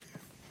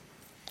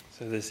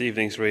So this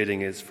evening's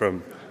reading is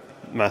from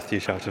Matthew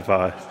chapter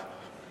 5,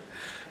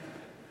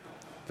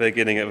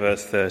 beginning at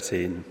verse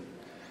 13.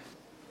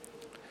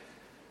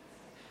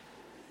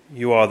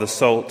 You are the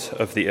salt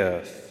of the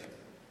earth.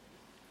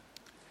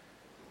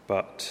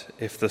 But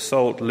if the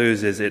salt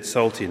loses its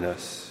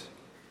saltiness,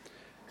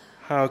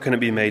 how can it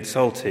be made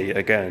salty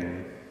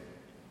again?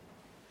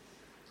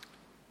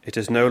 It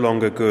is no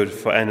longer good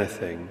for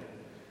anything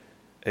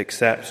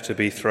except to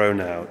be thrown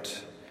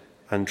out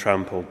and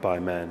trampled by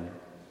men.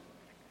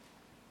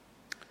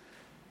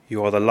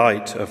 You are the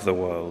light of the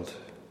world.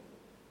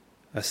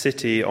 A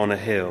city on a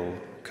hill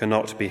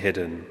cannot be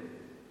hidden.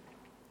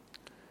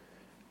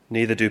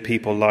 Neither do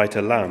people light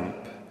a lamp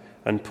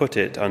and put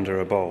it under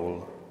a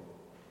bowl.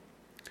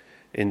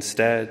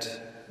 Instead,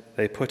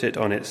 they put it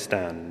on its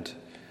stand,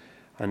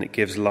 and it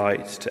gives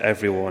light to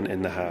everyone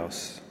in the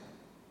house.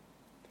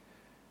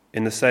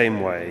 In the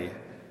same way,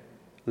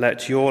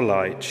 let your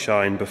light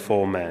shine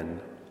before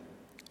men,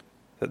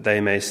 that they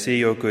may see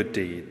your good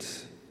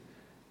deeds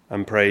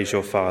and praise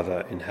your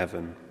Father in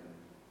heaven.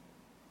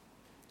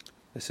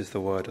 This is the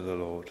word of the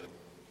Lord.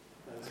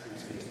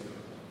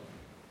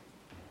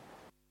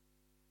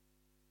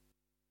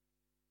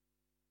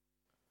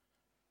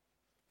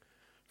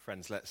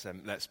 Friends,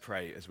 let's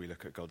pray as we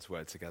look at God's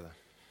word together.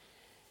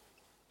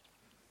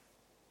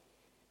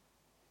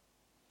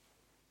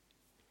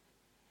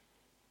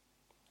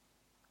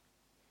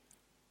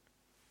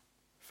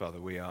 Father,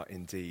 we are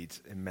indeed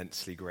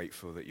immensely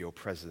grateful that your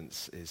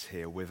presence is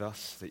here with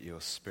us, that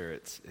your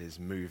Spirit is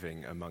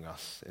moving among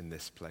us in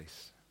this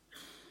place.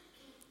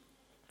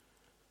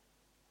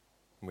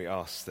 And we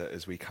ask that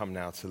as we come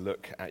now to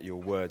look at your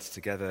words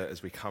together,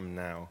 as we come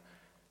now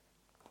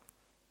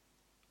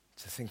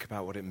to think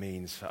about what it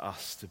means for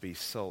us to be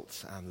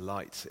salt and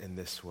light in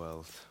this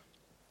world,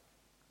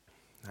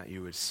 that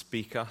you would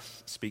speak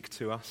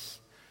to us,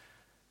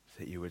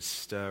 that you would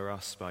stir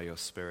us by your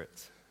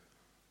Spirit.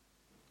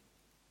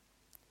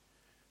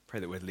 Pray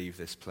that we'd leave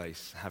this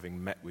place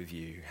having met with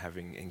you,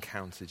 having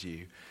encountered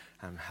you,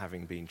 and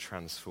having been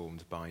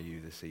transformed by you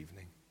this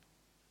evening.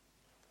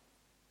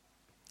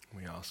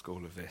 We ask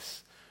all of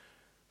this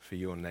for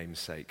your name's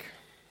sake.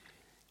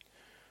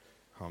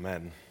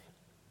 Amen.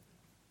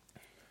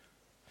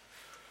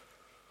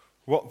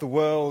 What the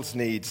world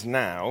needs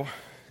now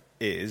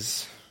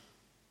is...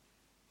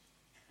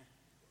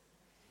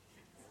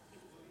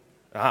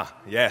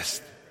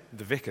 Yes,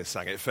 the vicar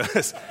sang it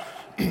first.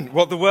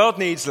 What the world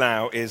needs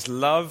now is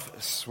love,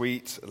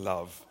 sweet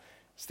love.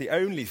 It's the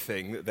only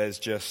thing that there's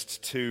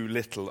just too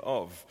little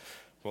of.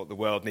 What the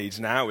world needs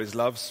now is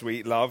love,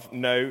 sweet love.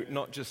 No,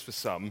 not just for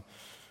some,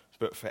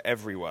 but for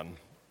everyone.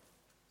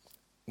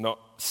 Not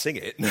sing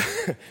it.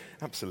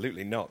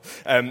 Absolutely not.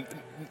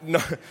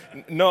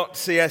 Not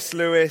C.S.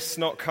 Lewis,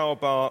 not Karl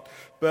Barth,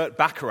 Burt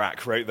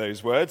Bacharach wrote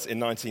those words in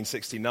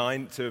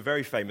 1969 to a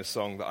very famous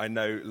song that I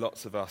know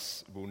lots of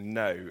us will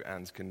know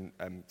and can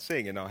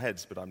sing in our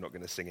heads, but I'm not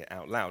going to sing it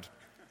out loud.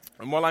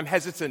 And while I'm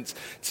hesitant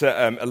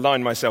to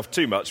align myself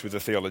too much with the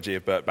theology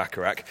of Burt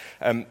Bacharach,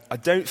 I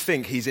don't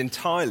think he's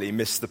entirely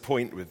missed the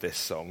point with this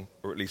song,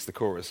 or at least the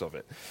chorus of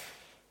it.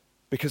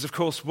 Because, of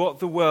course, what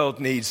the world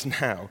needs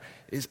now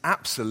is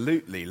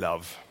absolutely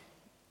love.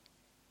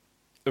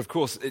 Of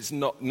course, it's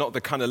not the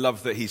kind of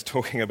love that he's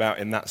talking about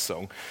in that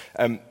song.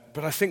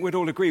 But I think we'd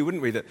all agree,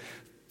 wouldn't we, that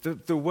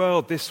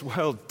this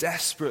world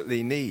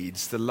desperately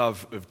needs the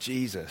love of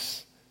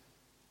Jesus.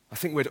 I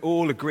think we'd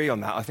all agree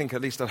on that.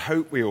 I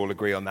hope we all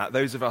agree on that.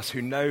 Those of us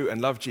who know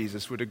and love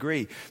Jesus would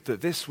agree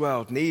that this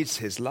world needs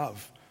his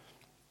love.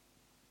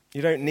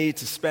 You don't need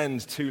to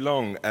spend too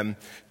long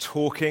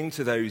talking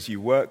to those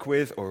you work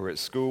with or at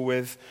school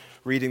with,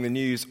 reading the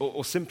news,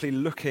 or simply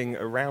looking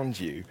around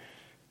you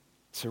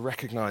to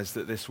recognize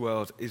that this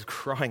world is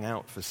crying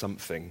out for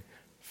something,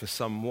 for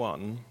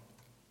someone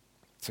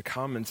to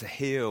come and to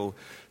heal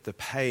the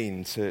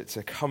pain, to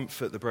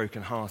comfort the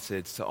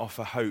brokenhearted, to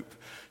offer hope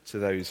to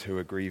those who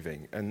are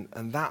grieving.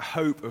 And that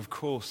hope, of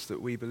course,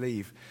 that we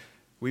believe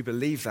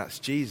that's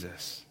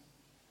Jesus.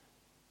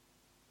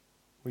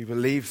 We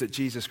believe that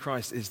Jesus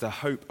Christ is the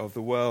hope of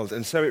the world.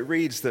 And so it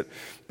reads that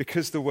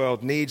because the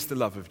world needs the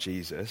love of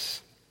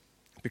Jesus,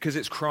 because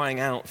it's crying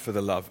out for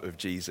the love of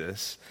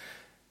Jesus,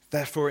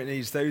 therefore it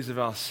needs those of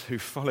us who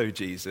follow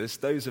Jesus,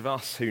 those of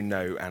us who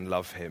know and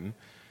love him.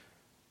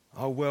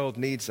 Our world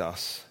needs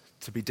us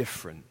to be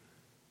different.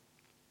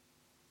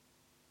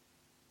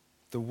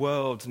 The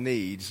world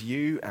needs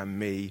you and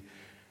me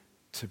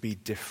to be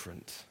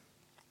different.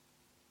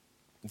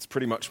 It's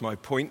pretty much my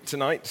point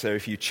tonight, so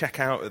if you check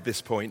out at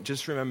this point,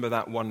 just remember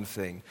that one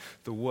thing.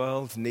 The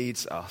world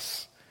needs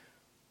us,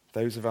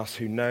 those of us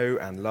who know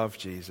and love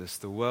Jesus,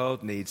 the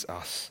world needs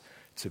us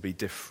to be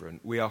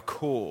different. We are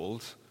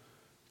called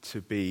to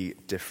be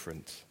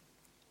different.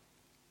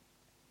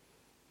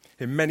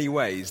 In many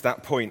ways,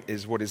 that point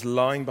is what is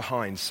lying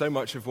behind so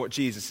much of what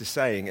Jesus is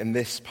saying in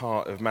this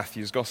part of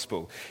Matthew's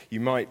Gospel. You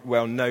might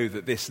well know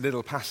that this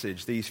little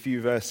passage, these few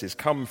verses,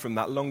 come from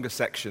that longer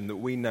section that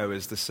we know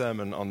as the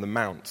Sermon on the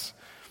Mount.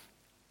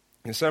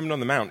 The Sermon on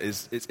the Mount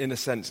it's in a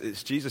sense,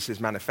 it's Jesus'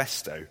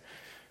 manifesto.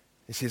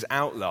 It's his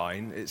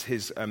outline, it's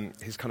his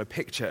kind of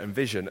picture and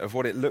vision of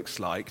what it looks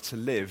like to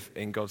live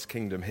in God's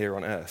kingdom here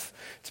on earth,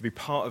 to be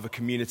part of a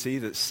community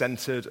that's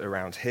centered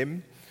around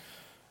him,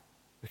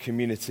 a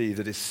community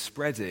that is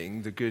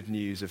spreading the good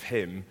news of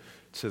him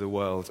to the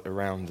world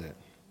around it.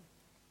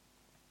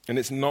 And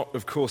it's not,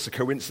 of course, a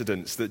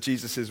coincidence that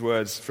Jesus'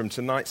 words from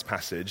tonight's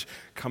passage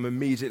come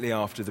immediately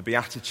after the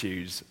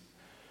Beatitudes,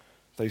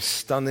 those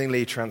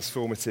stunningly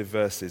transformative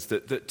verses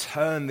that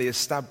turn the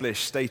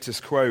established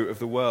status quo of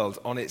the world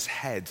on its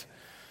head,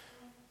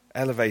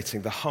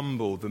 elevating the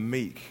humble, the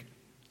meek,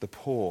 the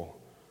poor.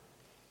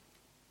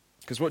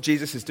 Because what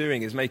Jesus is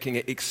doing is making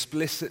it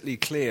explicitly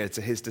clear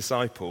to his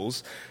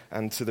disciples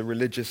and to the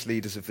religious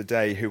leaders of the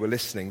day who were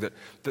listening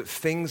that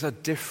things are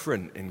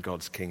different in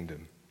God's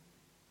kingdom.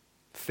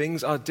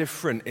 Things are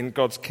different in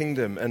God's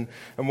kingdom. And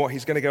what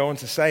he's going to go on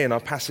to say in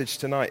our passage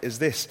tonight is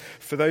this: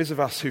 for those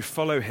of us who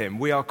follow him,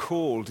 we are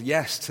called,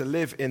 yes, to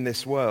live in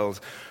this world,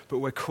 but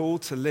we're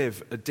called to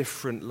live a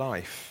different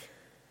life.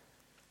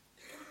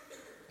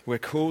 We're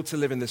called to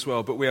live in this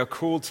world, but we are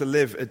called to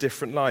live a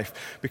different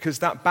life. Because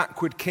that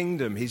backward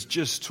kingdom he's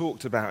just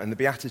talked about in the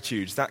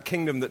Beatitudes, that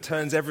kingdom that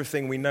turns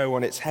everything we know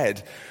on its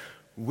head,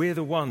 we're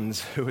the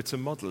ones who are to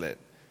model it.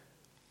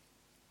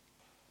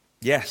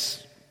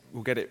 Yes,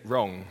 we'll get it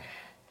wrong.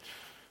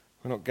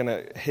 We're not going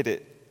to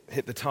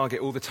hit the target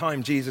all the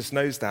time. Jesus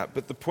knows that.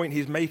 But the point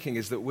he's making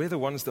is that we're the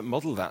ones that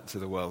model that to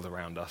the world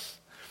around us.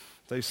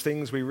 Those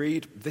things we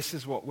read, this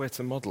is what we're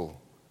to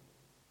model.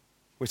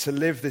 We're to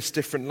live this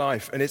different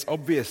life. And it's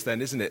obvious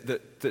then, isn't it,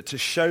 that to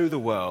show the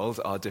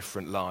world our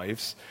different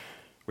lives,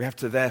 we have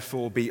to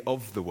therefore be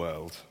of the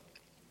world.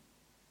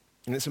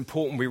 And it's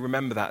important we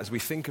remember that as we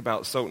think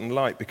about salt and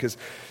light, because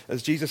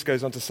as Jesus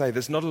goes on to say,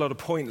 there's not a lot of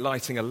point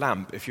lighting a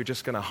lamp if you're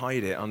just going to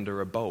hide it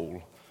under a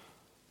bowl.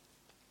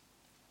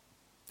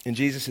 In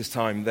Jesus'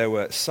 time, there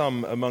were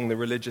some among the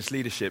religious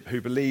leadership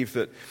who believed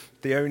that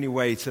the only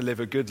way to live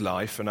a good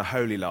life and a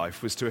holy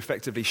life was to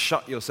effectively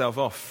shut yourself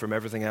off from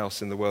everything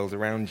else in the world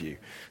around you,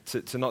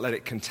 to not let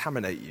it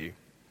contaminate you.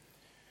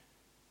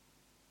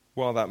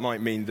 While that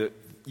might mean that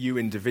you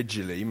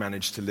individually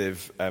manage to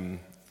live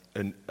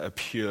a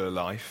pure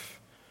life,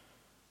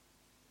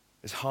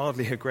 it's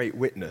hardly a great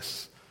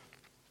witness.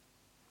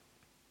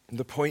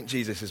 The point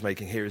Jesus is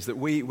making here is that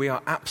we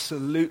are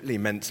absolutely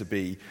meant to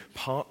be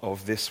part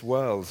of this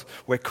world.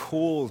 We're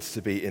called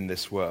to be in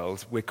this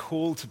world. We're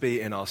called to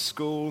be in our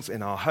schools,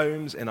 in our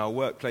homes, in our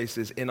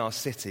workplaces, in our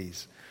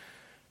cities.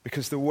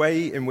 Because the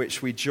way in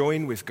which we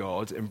join with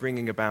God in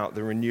bringing about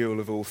the renewal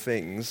of all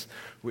things,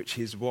 which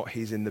is what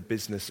he's in the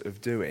business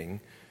of doing,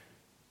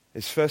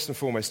 is first and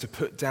foremost to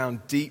put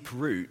down deep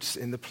roots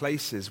in the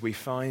places we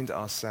find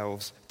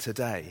ourselves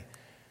today.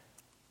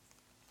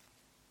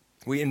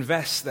 We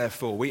invest,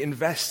 therefore,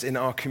 in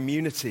our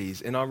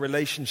communities, in our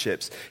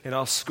relationships, in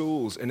our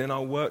schools, and in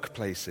our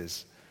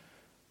workplaces.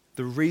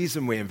 The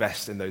reason we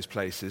invest in those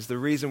places, the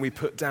reason we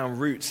put down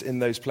roots in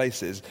those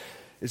places,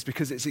 is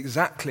because it's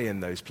exactly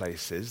in those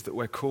places that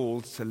we're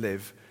called to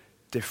live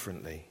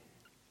differently.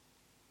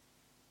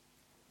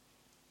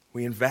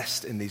 We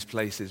invest in these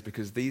places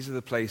because these are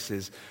the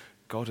places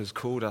God has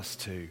called us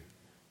to.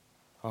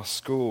 Our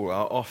school,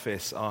 our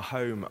office, our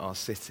home, our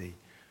city.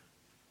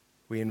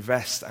 We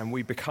invest and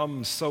we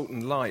become salt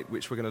and light,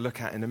 which we're going to look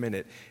at in a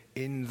minute,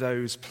 in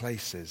those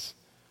places.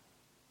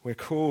 We're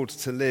called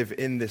to live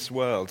in this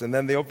world. And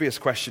then the obvious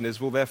question is,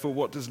 well, therefore,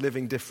 what does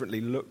living differently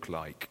look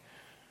like?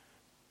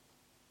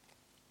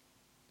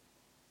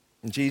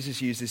 And Jesus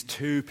uses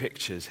two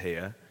pictures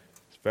here.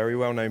 It's a very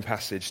well-known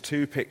passage,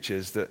 two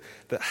pictures that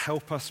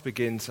help us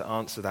begin to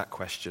answer that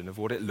question of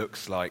what it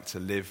looks like to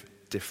live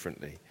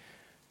differently.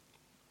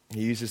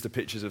 He uses the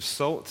pictures of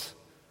salt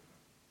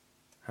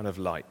and of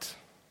light.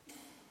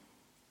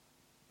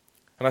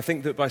 And I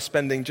think that by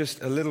spending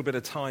just a little bit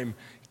of time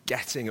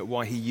getting at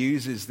why he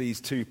uses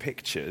these two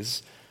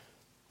pictures,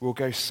 we'll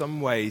go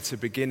some way to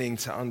beginning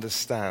to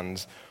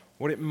understand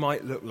what it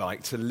might look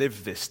like to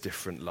live this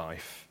different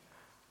life,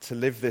 to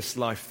live this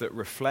life that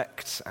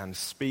reflects and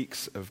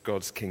speaks of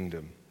God's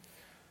kingdom.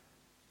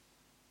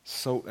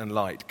 Salt and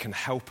light can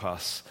help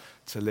us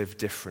to live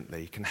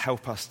differently, can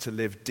help us to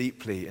live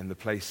deeply in the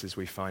places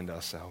we find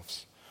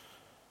ourselves.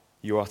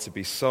 You are to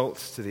be salt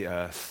to the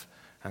earth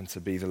and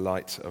to be the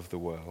light of the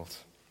world.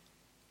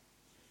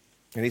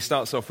 And he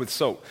starts off with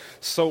salt.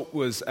 Salt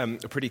was a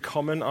pretty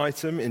common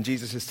item in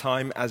Jesus'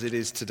 time, as it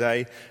is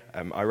today.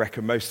 I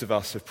reckon most of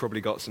us have probably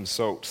got some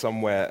salt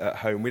somewhere at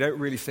home. We don't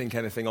really think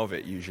anything of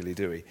it usually,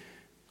 do we? It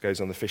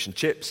goes on the fish and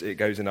chips, it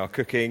goes in our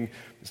cooking.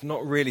 It's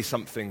not really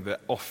something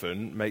that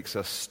often makes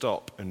us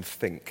stop and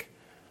think.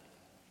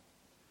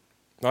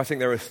 I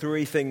think there are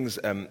three things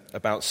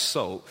about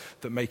salt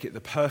that make it the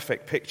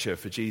perfect picture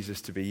for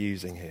Jesus to be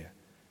using here.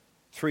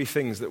 Three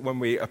things that when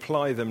we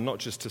apply them not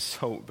just to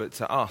salt but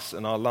to us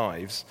and our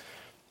lives,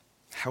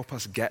 help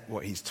us get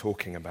what he's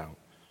talking about.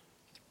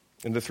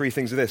 And the three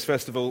things are this.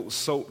 First of all,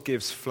 salt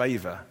gives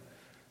flavor.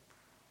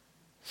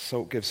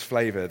 Salt gives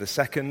flavor. The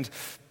second,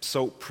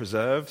 salt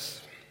preserves.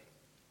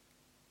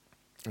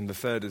 And the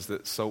third is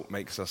that salt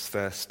makes us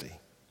thirsty.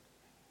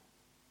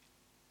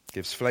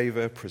 gives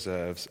flavor,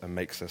 preserves, and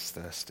makes us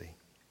thirsty.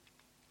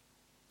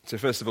 So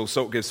first of all,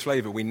 salt gives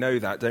flavor. We know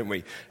that, don't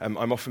we?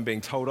 I'm often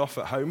being told off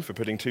at home for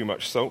putting too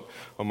much salt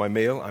on my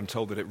meal. I'm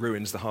told that it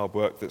ruins the hard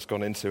work that's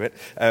gone into it.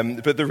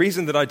 But the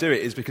reason that I do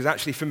it is because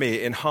actually for me,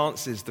 it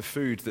enhances the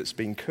food that's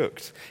been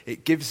cooked.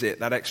 It gives it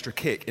that extra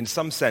kick. In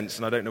some sense,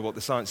 and I don't know what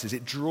the science is,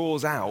 it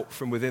draws out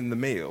from within the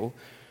meal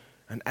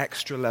an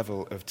extra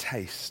level of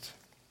taste.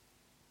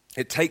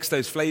 It takes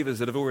those flavors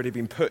that have already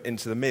been put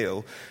into the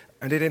meal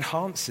and it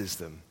enhances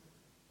them.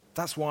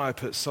 That's why I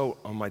put salt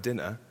on my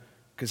dinner,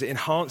 because it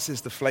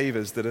enhances the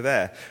flavors that are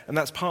there. And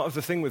that's part of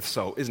the thing with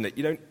salt, isn't it?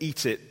 You don't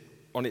eat it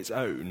on its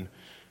own.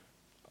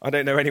 I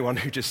don't know anyone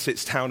who just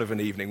sits down of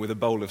an evening with a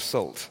bowl of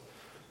salt.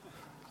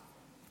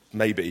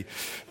 Maybe.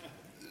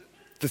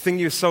 The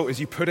thing with salt is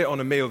you put it on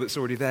a meal that's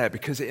already there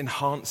because it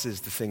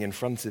enhances the thing in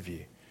front of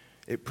you.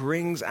 It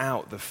brings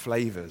out the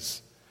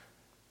flavors.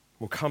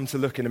 We'll come to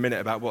look in a minute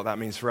about what that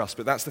means for us.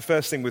 But that's the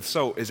first thing with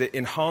salt, is it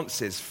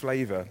enhances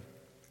flavor.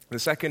 The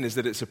second is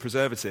that it's a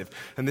preservative,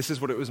 and this is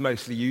what it was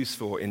mostly used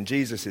for in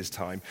Jesus'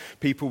 time.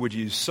 People would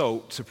use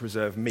salt to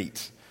preserve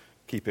meat,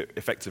 keep it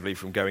effectively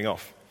from going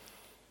off.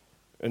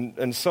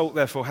 And salt,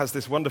 therefore, has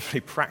this wonderfully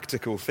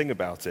practical thing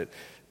about it.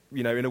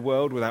 You know, in a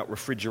world without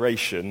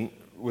refrigeration,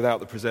 without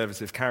the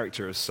preservative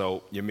character of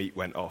salt, your meat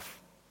went off.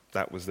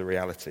 That was the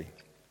reality.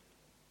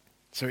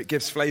 So it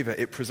gives flavor,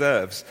 it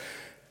preserves,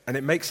 and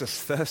it makes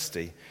us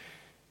thirsty.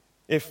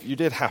 If you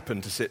did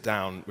happen to sit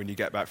down when you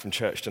get back from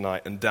church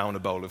tonight and down a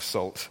bowl of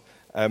salt,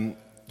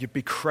 you'd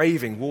be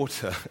craving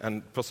water,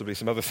 and possibly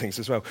some other things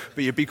as well,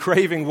 but you'd be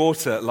craving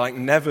water like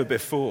never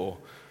before,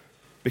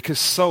 because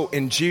salt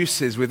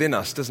induces within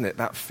us, doesn't it,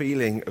 that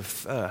feeling of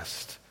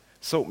thirst.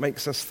 Salt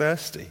makes us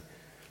thirsty.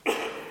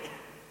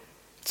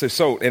 So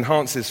salt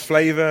enhances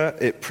flavor,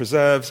 it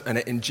preserves, and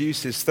it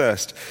induces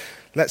thirst.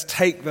 Let's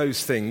take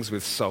those things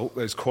with salt,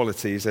 those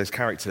qualities, those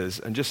characters,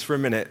 and just for a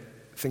minute,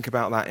 think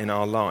about that in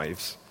our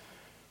lives.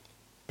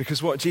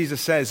 Because what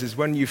Jesus says is,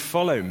 when you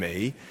follow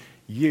me,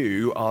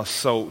 you are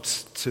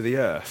salt to the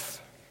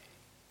earth.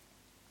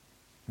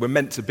 We're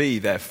meant to be,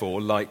 therefore,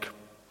 like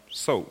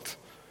salt.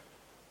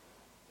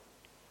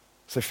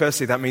 So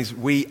firstly, that means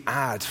we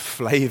add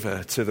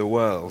flavor to the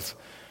world.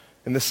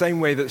 In the same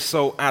way that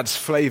salt adds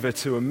flavor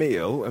to a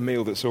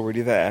meal that's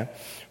already there,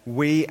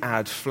 we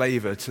add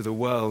flavor to the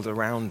world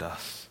around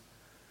us.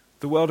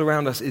 The world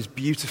around us is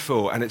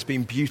beautiful, and it's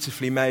been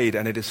beautifully made,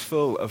 and it is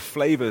full of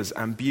flavors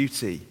and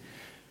beauty.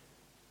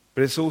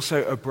 But it's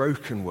also a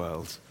broken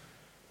world.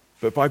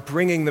 But by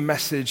bringing the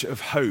message of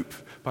hope,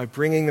 by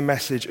bringing the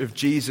message of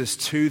Jesus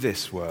to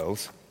this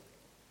world,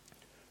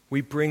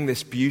 we bring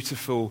this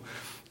beautiful,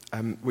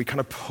 we kind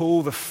of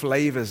pull the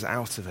flavors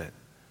out of it.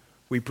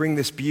 We bring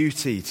this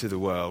beauty to the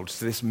world,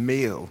 to this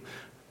meal.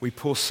 We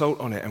pour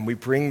salt on it and we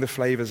bring the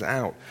flavors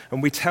out.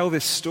 And we tell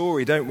this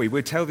story, don't we?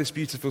 We tell this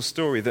beautiful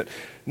story that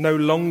no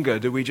longer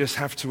do we just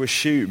have to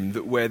assume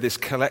that we're this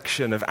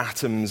collection of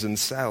atoms and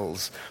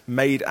cells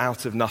made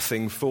out of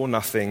nothing, for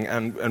nothing,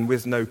 and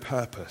with no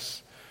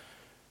purpose.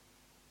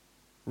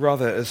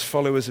 Rather, as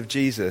followers of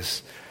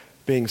Jesus,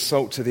 being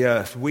salt to the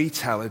earth, we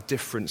tell a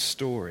different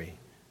story.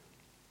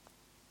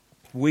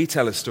 We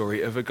tell a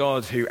story of a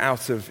God who,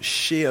 out of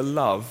sheer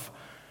love,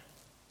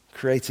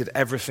 created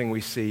everything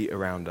we see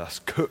around us,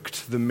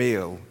 cooked the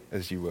meal,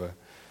 as you were.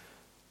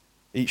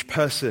 Each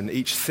person,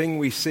 each thing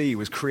we see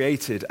was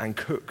created and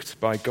cooked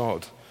by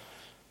God.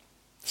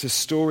 It's a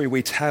story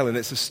we tell, and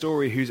it's a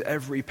story whose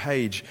every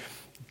page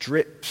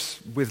drips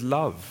with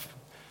love.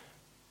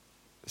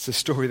 It's a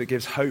story that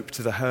gives hope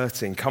to the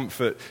hurting,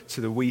 comfort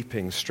to the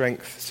weeping,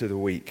 strength to the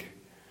weak.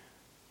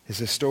 It's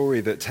a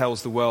story that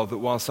tells the world that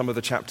while some of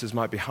the chapters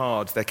might be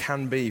hard, there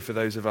can be, for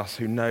those of us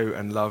who know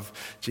and love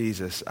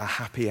Jesus, a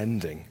happy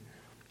ending.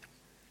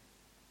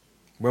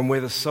 When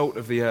we're the salt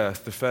of the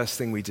earth, the first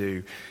thing we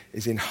do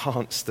is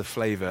enhance the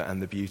flavor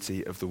and the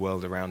beauty of the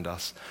world around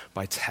us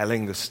by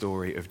telling the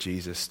story of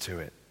Jesus to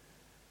it.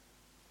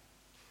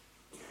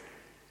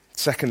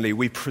 Secondly,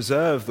 we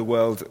preserve the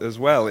world as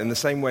well. In the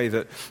same way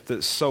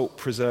that salt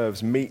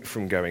preserves meat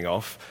from going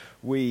off,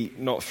 we,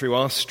 not through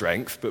our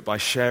strength, but by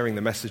sharing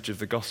the message of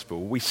the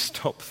gospel, we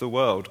stop the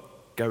world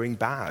going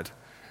bad.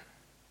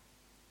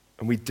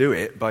 And we do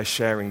it by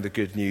sharing the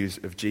good news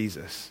of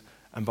Jesus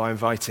and by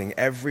inviting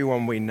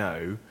everyone we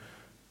know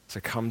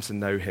to come to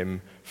know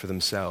him for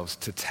themselves,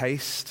 to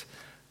taste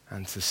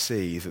and to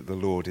see that the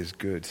Lord is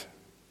good.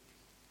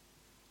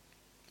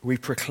 We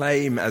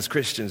proclaim as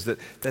Christians that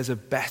there's a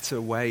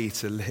better way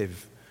to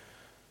live,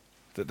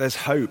 that there's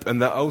hope,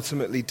 and that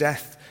ultimately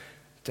death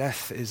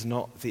is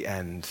not the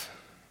end.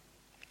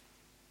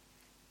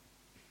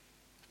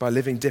 By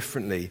living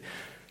differently,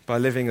 by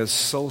living as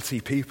salty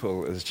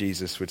people, as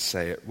Jesus would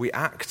say it, we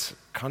act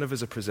kind of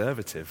as a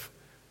preservative.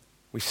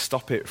 We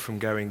stop it from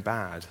going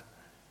bad.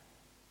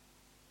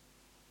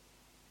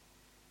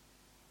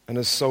 And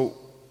as salt,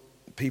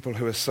 people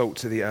who are salt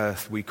to the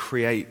earth, we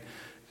create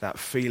that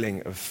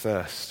feeling of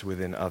thirst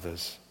within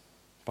others.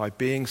 By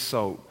being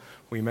salt,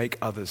 we make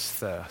others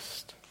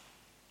thirst.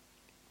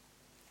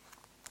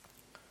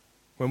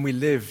 when we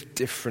live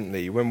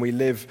differently, when we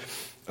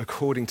live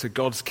according to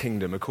God's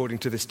kingdom, according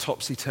to this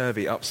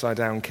topsy-turvy,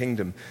 upside-down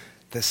kingdom,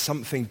 there's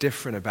something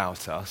different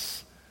about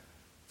us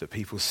that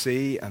people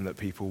see and that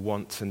people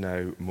want to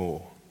know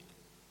more.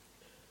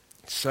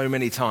 So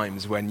many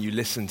times when you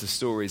listen to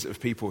stories of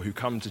people who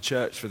come to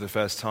church for the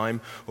first time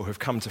or have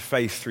come to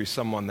faith through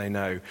someone they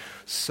know,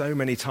 so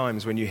many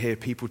times when you hear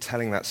people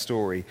telling that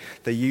story,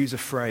 they use a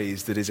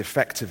phrase that is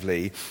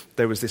effectively,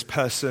 there was this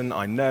person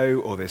I know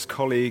or this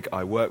colleague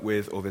I work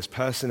with or this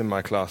person in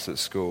my class at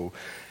school,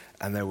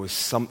 and there was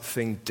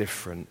something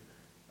different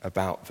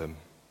about them.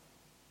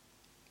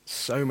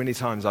 So many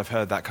times I've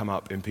heard that come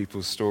up in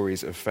people's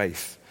stories of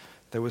faith.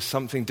 There was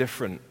something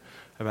different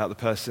about the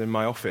person in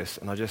my office,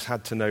 and I just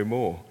had to know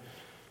more.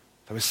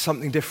 There was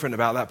something different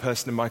about that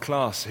person in my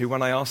class who,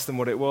 when I asked them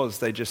what it was,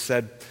 they just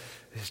said,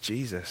 it's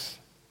Jesus.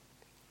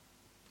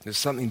 There's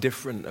something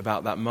different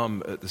about that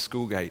mum at the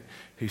school gate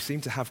who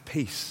seemed to have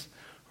peace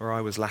where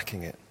I was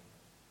lacking it.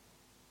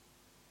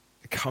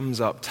 It comes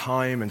up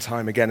time and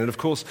time again. And of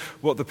course,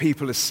 what the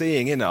people are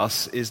seeing in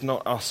us is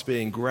not us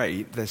being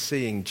great, they're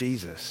seeing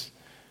Jesus.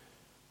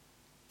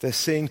 They're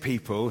seeing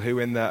people who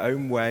in their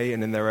own way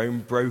and in their own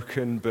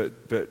broken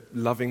but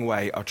loving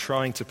way are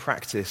trying to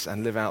practice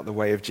and live out the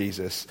way of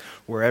Jesus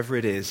wherever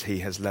it is he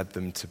has led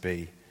them to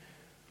be. It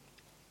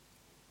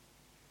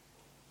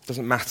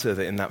doesn't matter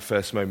that in that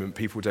first moment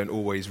people don't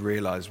always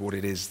realize what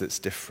it is that's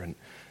different.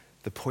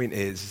 The point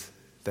is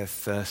they're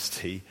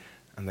thirsty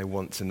and they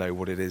want to know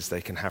what it is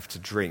they can have to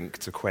drink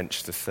to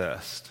quench the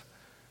thirst.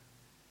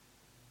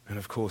 And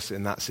of course,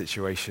 in that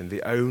situation,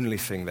 the only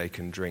thing they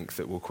can drink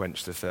that will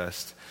quench the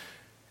thirst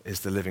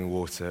is the living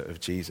water of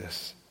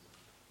Jesus.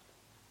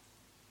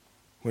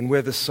 When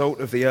we're the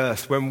salt of the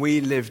earth, when we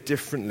live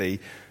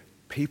differently,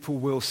 people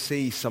will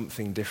see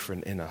something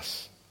different in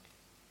us.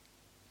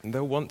 And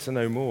they'll want to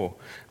know more.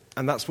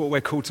 And that's what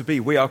we're called to be.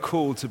 We are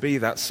called to be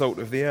that salt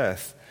of the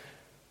earth.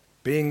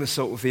 Being the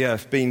salt of the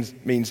earth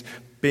means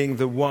being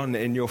the one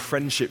in your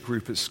friendship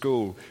group at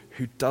school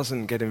who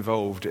doesn't get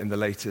involved in the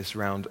latest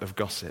round of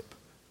gossip,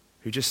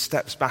 who just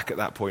steps back at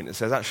that point and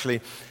says,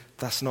 actually,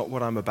 that's not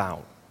what I'm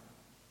about.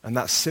 And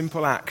that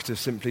simple act of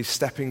simply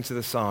stepping to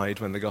the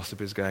side when the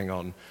gossip is going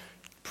on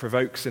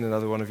provokes in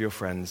another one of your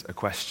friends a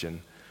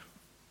question.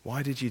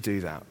 Why did you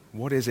do that?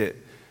 What is it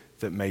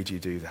that made you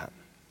do that?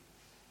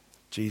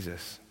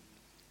 Jesus.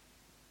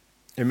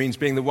 It means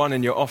being the one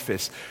in your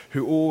office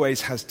who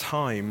always has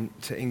time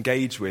to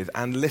engage with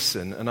and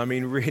listen, and I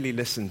mean really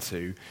listen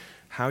to,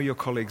 how your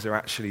colleagues are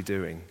actually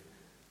doing.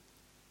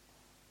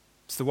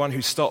 It's the one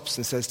who stops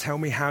and says, tell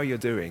me how you're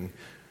doing,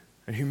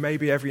 and who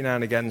maybe every now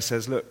and again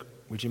says, look,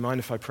 would you mind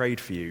if I prayed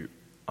for you?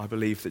 I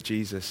believe that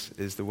Jesus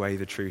is the way,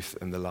 the truth,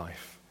 and the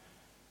life.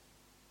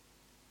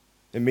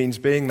 It means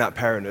being that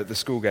parent at the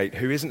school gate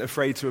who isn't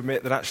afraid to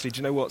admit that actually, do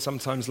you know what?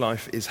 Sometimes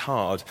life is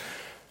hard,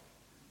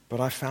 but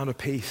I found a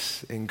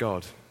peace in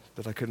God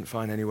that I couldn't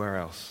find anywhere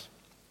else.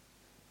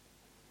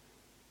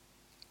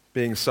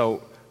 Being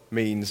salt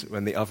means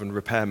when the oven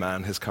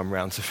repairman has come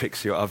round to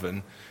fix your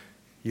oven,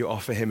 you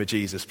offer him a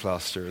Jesus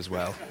plaster as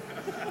well.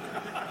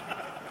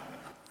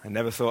 I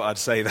never thought I'd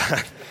say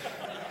that.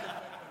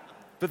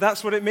 But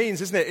that's what it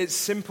means, isn't it? It's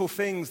simple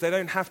things. They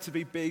don't have to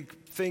be big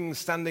things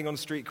standing on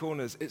street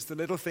corners. It's the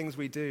little things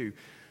we do.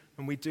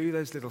 And we do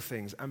those little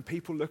things. And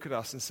people look at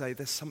us and say,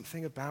 there's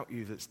something about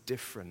you that's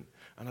different.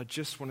 And I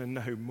just want to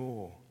know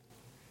more.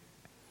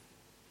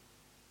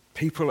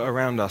 People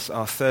around us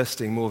are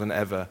thirsting more than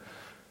ever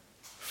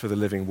for the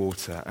living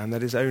water. And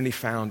that is only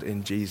found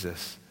in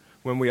Jesus.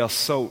 When we are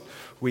salt,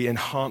 we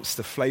enhance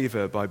the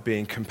flavor by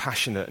being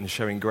compassionate and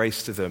showing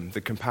grace to them.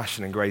 The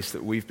compassion and grace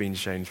that we've been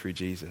shown through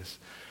Jesus.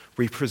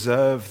 We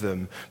preserve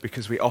them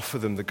because we offer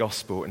them the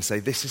gospel and say,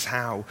 this is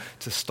how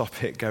to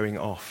stop it going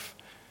off.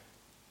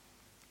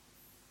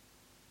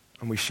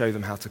 And we show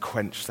them how to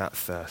quench that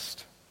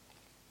thirst.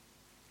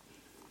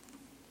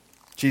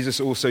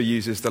 Jesus also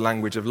uses the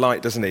language of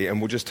light, doesn't he?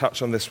 And we'll just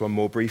touch on this one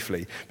more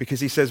briefly,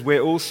 because he says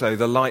we're also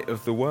the light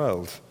of the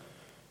world.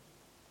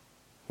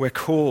 We're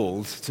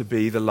called to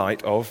be the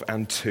light of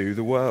and to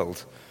the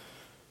world.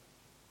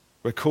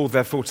 We're called,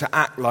 therefore, to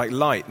act like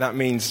light. That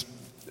means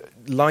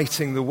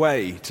lighting the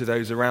way to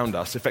those around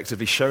us,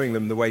 effectively showing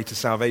them the way to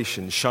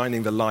salvation,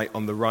 shining the light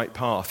on the right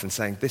path and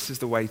saying, this is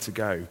the way to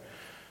go.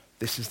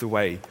 This is the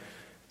way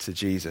to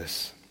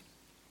Jesus.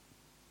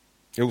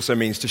 It also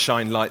means to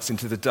shine lights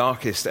into the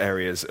darkest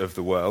areas of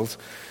the world,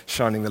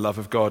 shining the love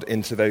of God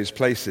into those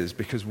places,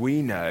 because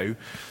we know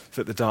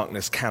that the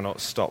darkness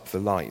cannot stop the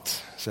light.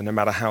 So no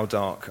matter how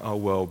dark our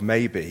world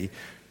may be,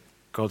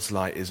 God's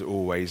light is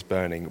always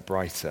burning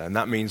brighter. And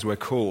that means we're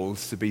called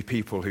to be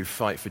people who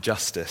fight for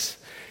justice.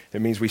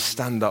 It means we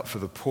stand up for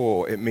the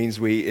poor. It means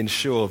we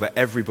ensure that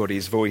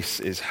everybody's voice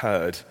is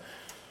heard,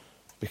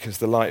 because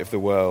the light of the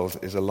world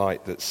is a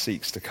light that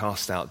seeks to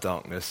cast out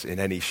darkness in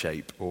any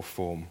shape or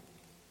form.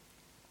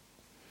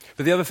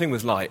 But the other thing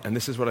with light, and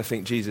this is what I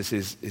think Jesus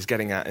is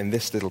getting at in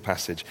this little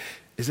passage,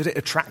 is that it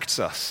attracts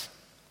us,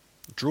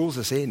 draws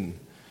us in.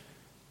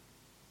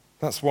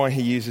 That's why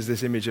he uses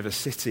this image of a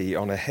city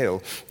on a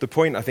hill. The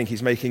point I think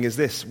he's making is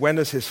this: when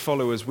as his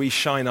followers we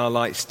shine our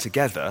lights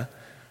together,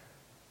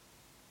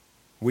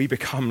 we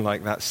become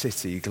like that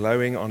city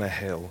glowing on a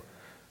hill,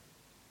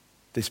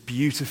 this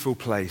beautiful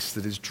place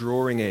that is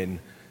drawing in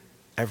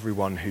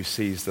everyone who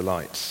sees the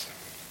lights.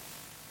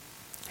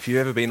 If you've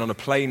ever been on a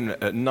plane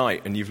at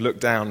night and you've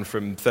looked down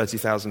from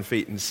 30,000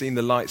 feet and seen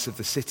the lights of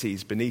the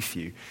cities beneath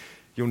you,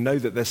 you'll know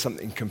that there's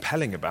something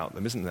compelling about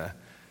them, isn't there?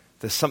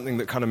 There's something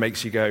that kind of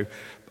makes you go,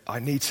 I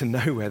need to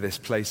know where this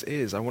place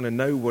is. I want to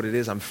know what it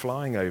is I'm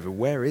flying over.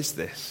 Where is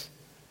this?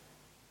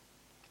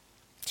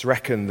 It's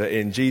reckoned that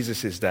in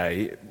Jesus'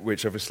 day,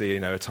 which obviously,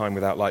 a time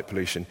without light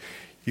pollution,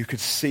 you could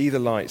see the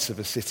lights of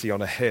a city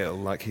on a hill,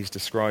 like he's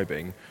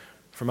describing,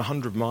 from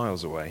 100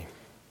 miles away.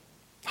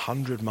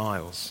 100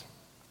 miles.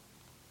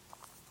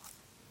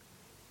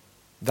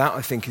 That,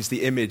 I think, is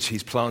the image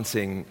he's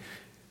planting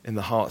in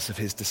the hearts of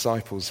his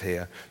disciples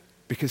here,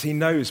 because he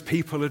knows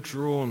people are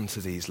drawn to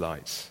these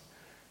lights.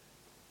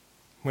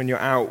 When you're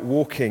out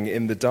walking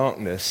in the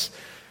darkness,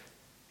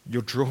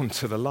 you're drawn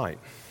to the light.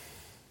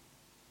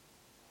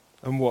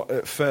 And what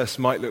at first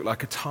might look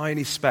like a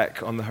tiny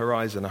speck on the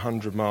horizon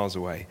 100 miles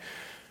away,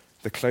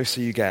 the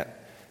closer you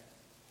get,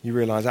 you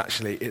realize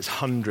actually it's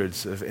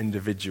hundreds of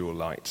individual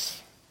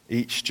lights,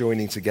 each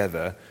joining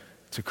together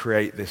to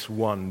create this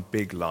one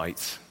big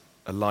light,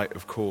 a light,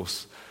 of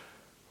course,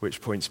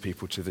 which points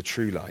people to the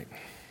true light.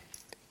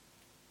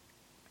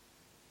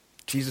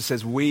 Jesus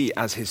says we,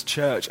 as his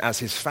church, as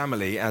his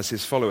family, as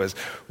his followers,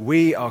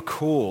 we are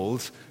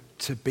called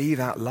to be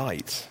that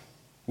light.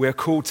 We are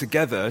called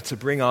together to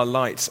bring our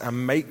lights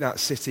and make that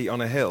city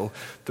on a hill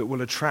that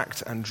will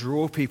attract and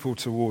draw people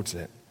towards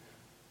it.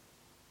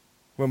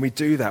 When we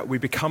do that, we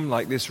become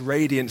like this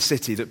radiant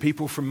city that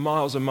people from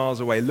miles and miles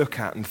away look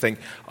at and think,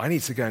 I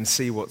need to go and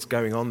see what's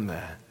going on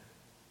there.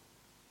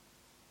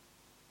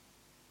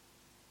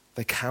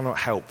 They cannot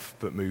help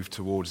but move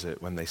towards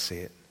it when they see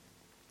it.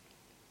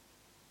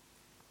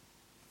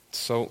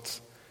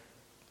 Salt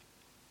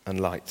and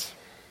light.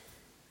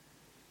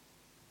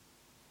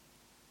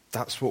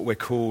 That's what we're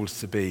called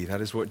to be.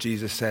 That is what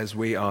Jesus says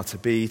we are to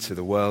be to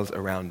the world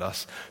around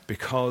us,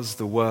 because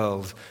the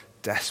world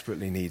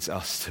desperately needs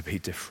us to be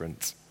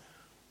different.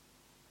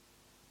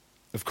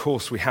 Of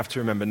course, we have to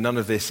remember none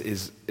of this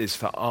is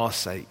for our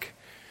sake.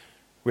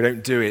 We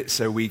don't do it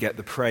so we get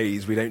the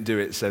praise. We don't do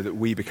it so that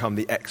we become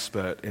the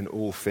expert in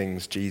all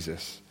things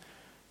Jesus.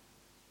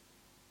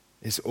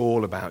 It's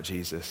all about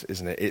Jesus,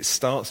 isn't it? It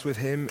starts with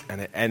him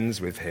and it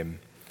ends with him.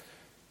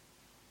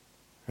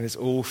 And it's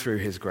all through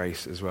his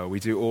grace as well. We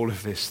do all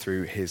of this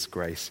through his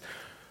grace.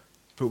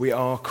 But we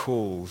are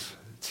called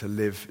to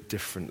live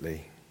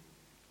differently.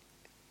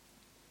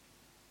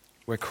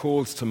 We're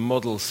called to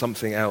model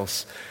something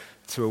else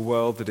to a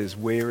world that is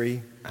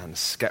weary and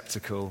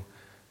skeptical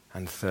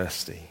and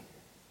thirsty.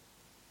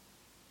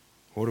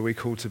 What are we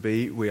called to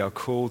be? We are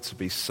called to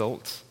be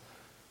salt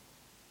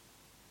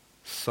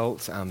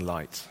and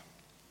light.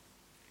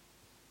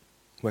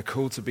 We're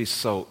called to be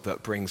salt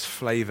that brings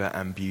flavor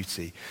and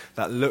beauty,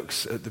 that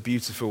looks at the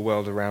beautiful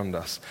world around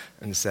us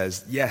and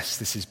says, yes,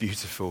 this is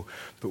beautiful,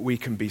 but we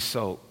can be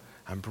salt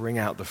and bring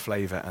out the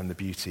flavor and the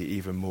beauty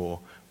even more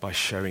by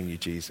showing you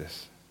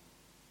Jesus.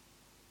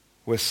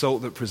 We're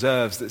salt that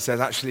preserves, that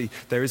says, actually,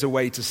 there is a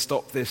way to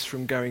stop this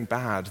from going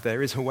bad.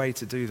 There is a way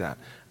to do that,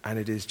 and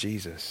it is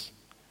Jesus.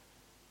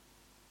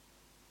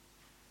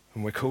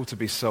 And we're called to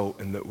be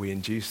salt in that we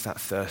induce that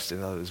thirst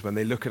in others. When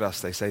they look at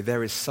us, they say,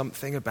 there is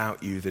something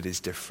about you that is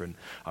different.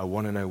 I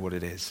want to know what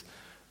it is.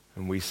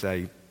 And we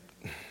say,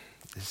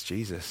 it's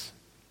Jesus.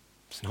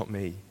 It's not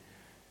me.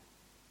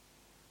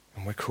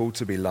 And we're called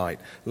to be light.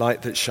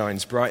 Light that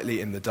shines brightly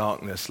in the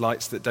darkness.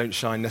 Lights that don't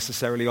shine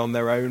necessarily on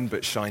their own,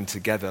 but shine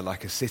together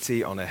like a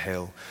city on a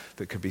hill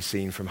that could be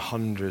seen from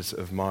hundreds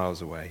of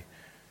miles away.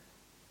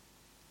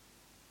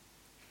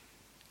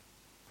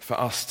 For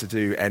us to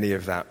do any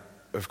of that,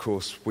 of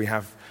course, we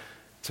have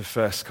to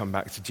first come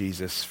back to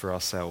Jesus for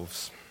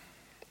ourselves.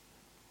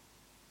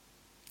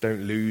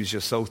 Don't lose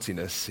your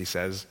saltiness, he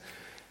says.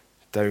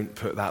 Don't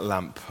put that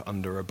lamp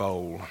under a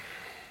bowl.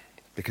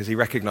 Because he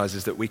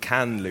recognizes that we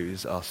can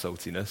lose our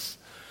saltiness.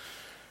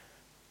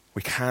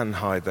 We can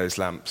hide those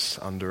lamps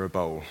under a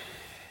bowl.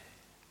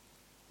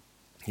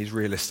 He's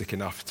realistic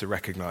enough to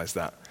recognize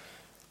that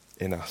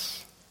in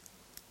us.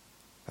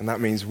 And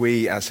that means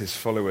we, as his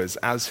followers,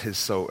 as his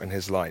salt and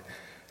his light,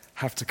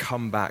 have to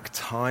come back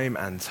time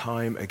and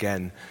time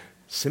again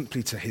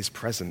simply to his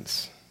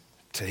presence,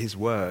 to his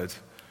word,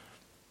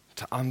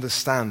 to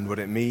understand what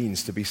it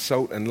means to be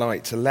salt and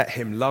light, to let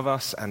him love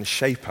us and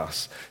shape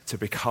us to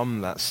become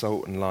that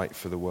salt and light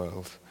for the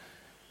world.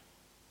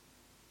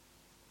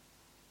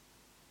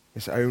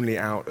 It's only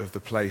out of the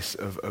place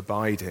of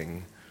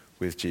abiding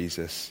with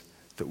Jesus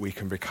that we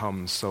can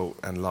become salt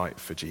and light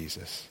for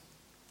Jesus.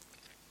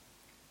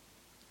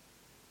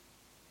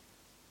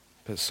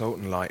 But salt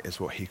and light is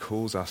what he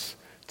calls us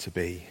to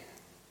be.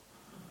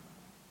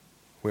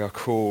 We are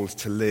called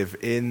to live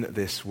in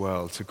this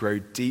world, to grow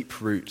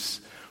deep roots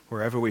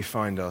wherever we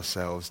find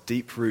ourselves,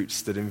 deep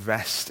roots that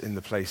invest in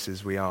the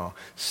places we are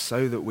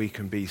so that we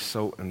can be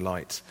salt and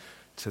light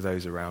to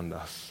those around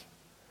us.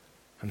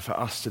 And for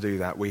us to do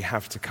that, we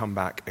have to come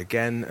back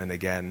again and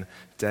again,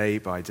 day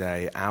by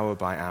day, hour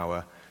by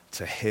hour,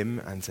 to him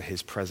and to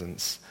his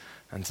presence,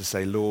 and to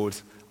say, Lord,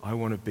 I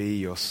want to be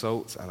your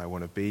salt and I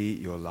want to be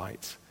your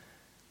light.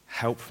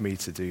 Help me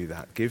to do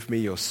that. Give me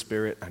your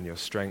spirit and your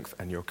strength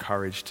and your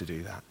courage to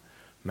do that.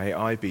 May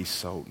I be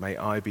salt, may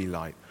I be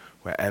light,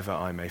 wherever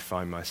I may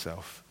find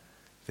myself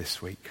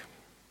this week.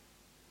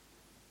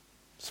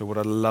 So what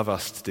I'd love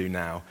us to do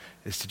now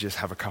is to just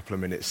have a couple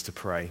of minutes to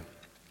pray.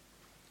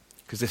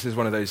 Because this is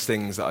one of those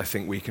things that I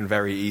think we can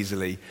very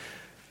easily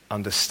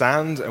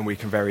understand and we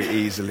can very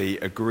easily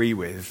agree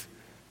with.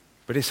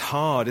 But it's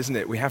hard, isn't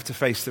it? We have to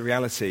face the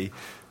reality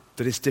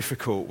that it's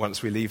difficult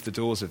once we leave the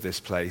doors of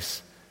this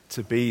place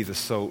to be the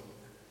salt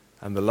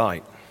and the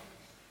light.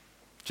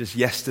 Just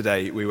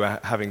yesterday, we were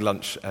having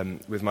lunch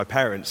with my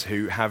parents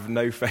who have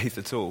no faith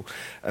at all,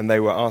 and they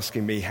were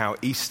asking me how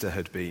Easter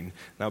had been.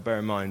 Now, bear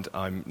in mind,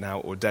 I'm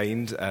now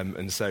ordained,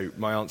 and so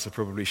my answer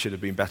probably should have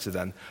been better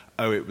than,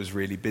 oh, it was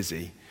really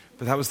busy.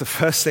 But that was the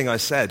first thing I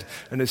said,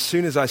 and as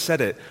soon as I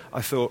said it,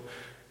 I thought,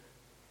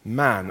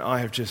 man, I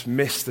have just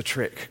missed the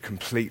trick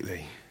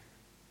completely.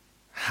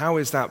 How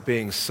is that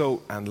being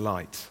salt and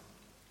light?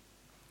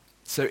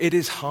 So it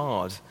is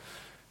hard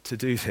to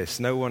do this.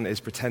 No one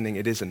is pretending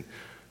it isn't.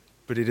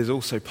 But it is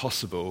also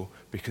possible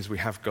because we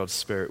have God's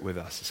Spirit with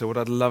us. So what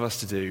I'd love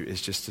us to do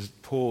is just to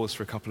pause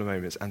for a couple of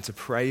moments and to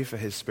pray for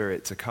his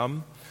Spirit to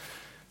come,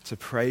 to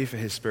pray for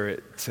his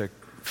Spirit to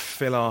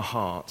fill our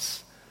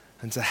hearts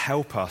and to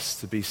help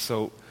us to be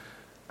salt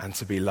and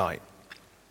to be light.